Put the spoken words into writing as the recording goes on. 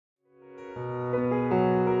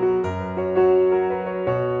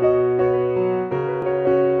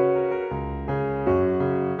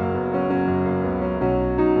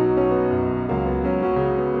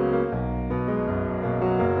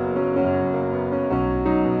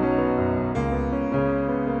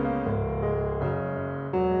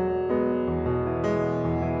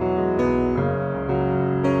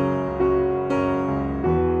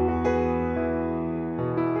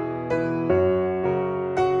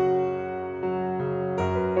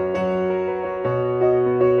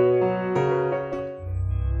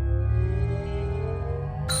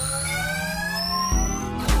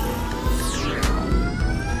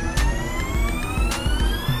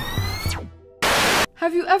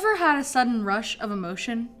Have you ever had a sudden rush of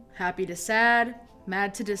emotion? Happy to sad,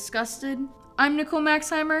 mad to disgusted? I'm Nicole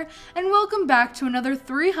Maxheimer, and welcome back to another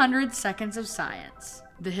 300 Seconds of Science.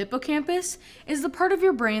 The hippocampus is the part of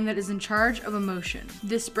your brain that is in charge of emotion.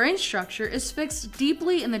 This brain structure is fixed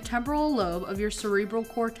deeply in the temporal lobe of your cerebral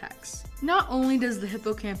cortex. Not only does the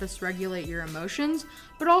hippocampus regulate your emotions,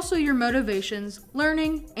 but also your motivations,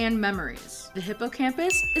 learning, and memories. The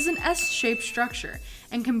hippocampus is an S-shaped structure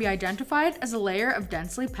and can be identified as a layer of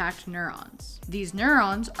densely packed neurons. These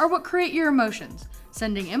neurons are what create your emotions,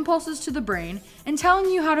 sending impulses to the brain and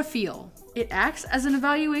telling you how to feel. It acts as an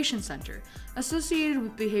evaluation center, associated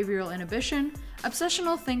with behavioral inhibition,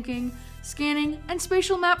 obsessional thinking, scanning, and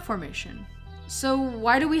spatial map formation. So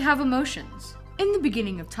why do we have emotions? In the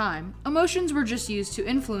beginning of time, emotions were just used to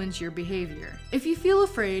influence your behavior. If you feel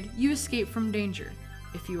afraid, you escape from danger.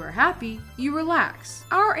 If you are happy, you relax.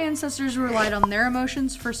 Our ancestors relied on their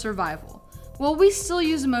emotions for survival. While we still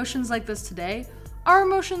use emotions like this today, our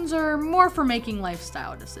emotions are more for making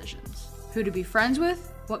lifestyle decisions. Who to be friends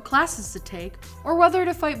with, what classes to take, or whether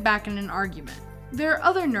to fight back in an argument. There are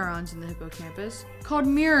other neurons in the hippocampus called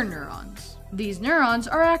mirror neurons. These neurons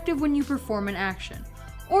are active when you perform an action,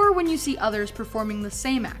 or when you see others performing the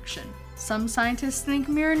same action. Some scientists think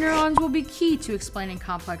mirror neurons will be key to explaining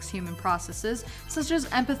complex human processes such as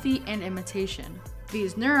empathy and imitation.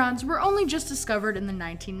 These neurons were only just discovered in the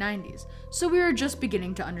 1990s, so we are just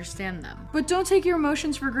beginning to understand them. But don't take your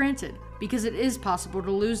emotions for granted, because it is possible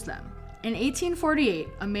to lose them. In 1848,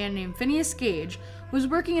 a man named Phineas Gage was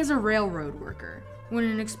working as a railroad worker when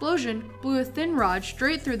an explosion blew a thin rod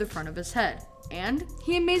straight through the front of his head, and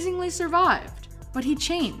he amazingly survived. But he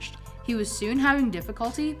changed. He was soon having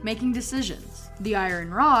difficulty making decisions. The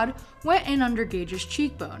iron rod went in under Gage's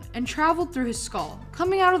cheekbone and traveled through his skull,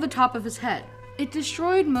 coming out of the top of his head. It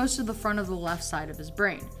destroyed most of the front of the left side of his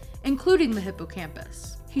brain, including the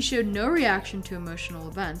hippocampus. He showed no reaction to emotional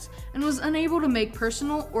events and was unable to make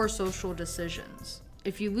personal or social decisions.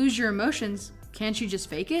 If you lose your emotions, can't you just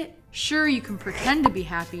fake it? Sure, you can pretend to be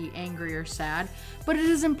happy, angry, or sad, but it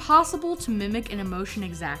is impossible to mimic an emotion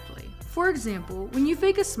exactly. For example, when you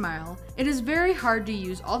fake a smile, it is very hard to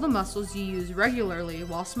use all the muscles you use regularly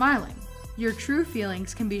while smiling. Your true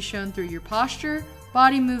feelings can be shown through your posture,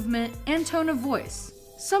 body movement, and tone of voice.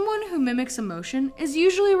 Someone who mimics emotion is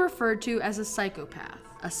usually referred to as a psychopath.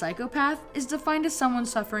 A psychopath is defined as someone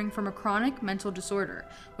suffering from a chronic mental disorder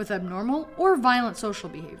with abnormal or violent social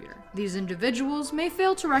behavior. These individuals may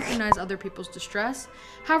fail to recognize other people's distress,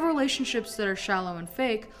 have relationships that are shallow and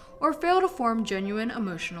fake, or fail to form genuine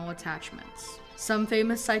emotional attachments. Some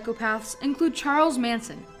famous psychopaths include Charles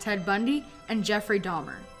Manson, Ted Bundy, and Jeffrey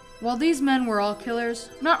Dahmer. While these men were all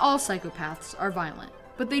killers, not all psychopaths are violent,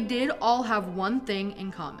 but they did all have one thing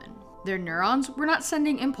in common. Their neurons were not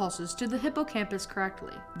sending impulses to the hippocampus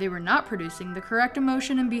correctly. They were not producing the correct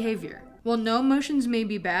emotion and behavior. While no emotions may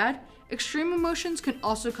be bad, extreme emotions can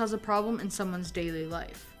also cause a problem in someone's daily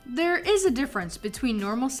life. There is a difference between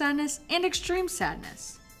normal sadness and extreme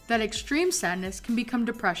sadness. That extreme sadness can become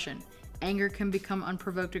depression, anger can become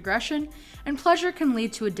unprovoked aggression, and pleasure can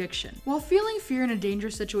lead to addiction. While feeling fear in a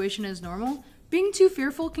dangerous situation is normal, being too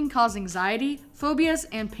fearful can cause anxiety, phobias,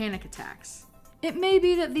 and panic attacks. It may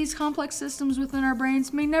be that these complex systems within our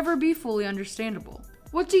brains may never be fully understandable.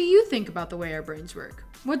 What do you think about the way our brains work?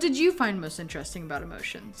 What did you find most interesting about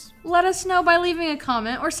emotions? Let us know by leaving a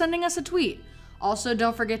comment or sending us a tweet. Also,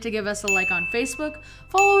 don't forget to give us a like on Facebook,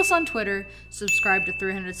 follow us on Twitter, subscribe to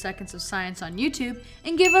 300 Seconds of Science on YouTube,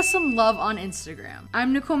 and give us some love on Instagram.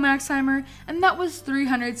 I'm Nicole Maxheimer, and that was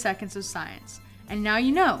 300 Seconds of Science. And now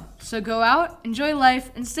you know, so go out, enjoy life,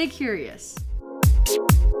 and stay curious.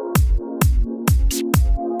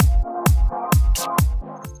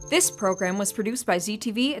 This program was produced by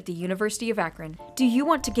ZTV at the University of Akron. Do you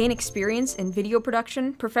want to gain experience in video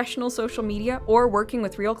production, professional social media, or working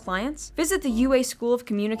with real clients? Visit the UA School of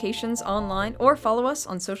Communications online or follow us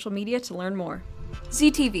on social media to learn more.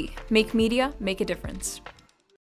 ZTV, make media, make a difference.